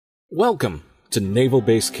Welcome to Naval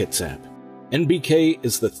Base Kitsap. NBK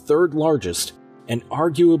is the third largest and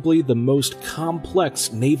arguably the most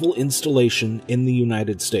complex naval installation in the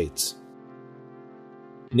United States.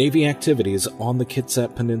 Navy activities on the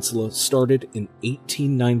Kitsap Peninsula started in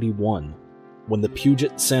 1891 when the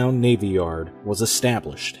Puget Sound Navy Yard was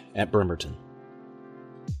established at Bremerton.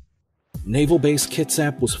 Naval Base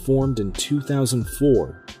Kitsap was formed in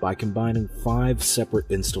 2004 by combining 5 separate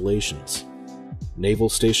installations: Naval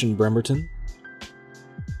Station Bremerton,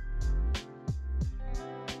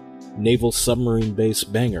 Naval Submarine Base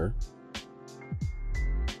Bangor,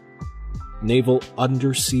 Naval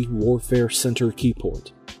Undersea Warfare Center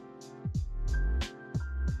Keyport,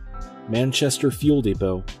 Manchester Fuel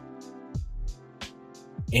Depot,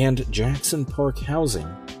 and Jackson Park Housing,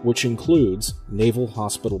 which includes Naval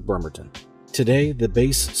Hospital Bremerton. Today, the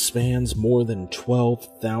base spans more than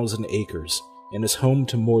 12,000 acres and is home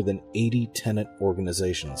to more than 80 tenant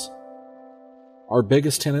organizations. Our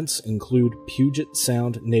biggest tenants include Puget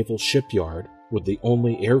Sound Naval Shipyard, with the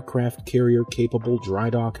only aircraft carrier-capable dry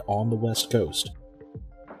dock on the West Coast,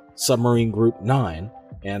 Submarine Group 9,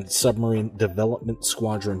 and Submarine Development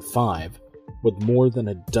Squadron 5, with more than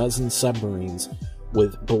a dozen submarines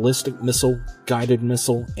with ballistic missile, guided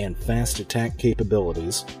missile, and fast attack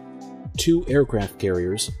capabilities, 2 aircraft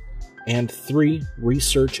carriers, and 3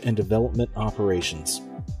 research and development operations.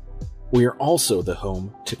 We are also the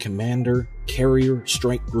home to Commander Carrier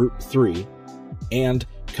Strike Group 3 and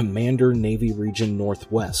Commander Navy Region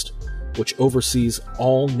Northwest, which oversees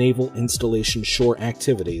all naval installation shore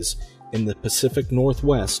activities in the Pacific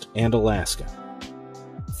Northwest and Alaska.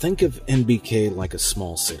 Think of NBK like a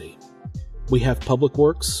small city. We have public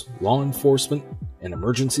works, law enforcement, and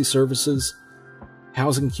emergency services,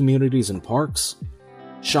 housing communities and parks,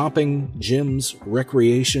 shopping, gyms,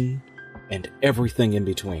 recreation, and everything in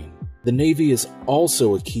between. The Navy is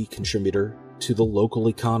also a key contributor to the local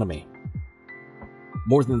economy.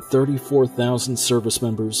 More than 34,000 service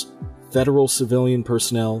members, federal civilian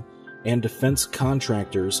personnel, and defense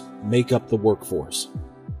contractors make up the workforce.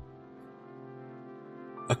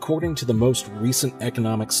 According to the most recent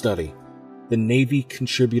economic study, the Navy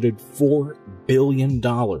contributed $4 billion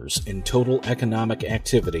in total economic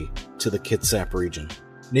activity to the Kitsap region.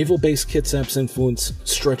 Naval Base Kitsap's influence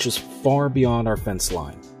stretches far beyond our fence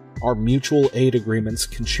line. Our mutual aid agreements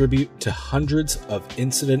contribute to hundreds of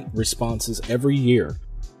incident responses every year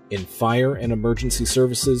in fire and emergency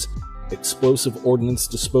services, explosive ordnance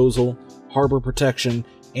disposal, harbor protection,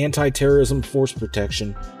 anti-terrorism force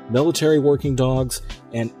protection, military working dogs,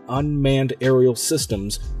 and unmanned aerial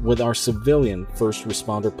systems with our civilian first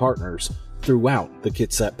responder partners throughout the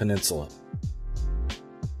Kitsap Peninsula.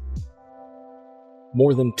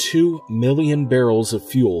 More than 2 million barrels of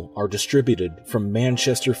fuel are distributed from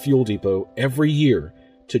Manchester Fuel Depot every year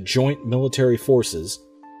to joint military forces,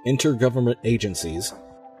 intergovernment agencies,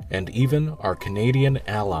 and even our Canadian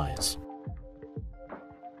allies.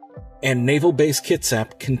 And Naval Base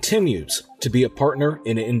Kitsap continues to be a partner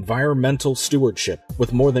in environmental stewardship,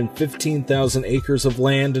 with more than 15,000 acres of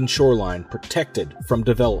land and shoreline protected from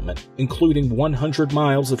development, including 100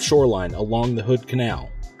 miles of shoreline along the Hood Canal.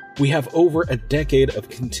 We have over a decade of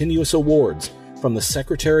continuous awards from the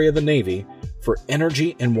Secretary of the Navy for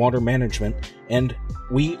energy and water management, and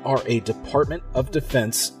we are a Department of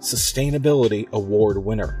Defense Sustainability Award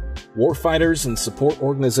winner. Warfighters and support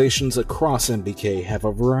organizations across NBK have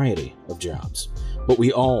a variety of jobs, but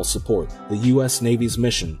we all support the U.S. Navy's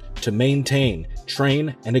mission to maintain,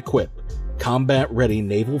 train, and equip combat-ready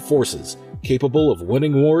naval forces capable of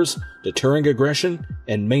winning wars, deterring aggression,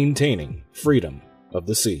 and maintaining freedom of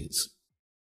the seas.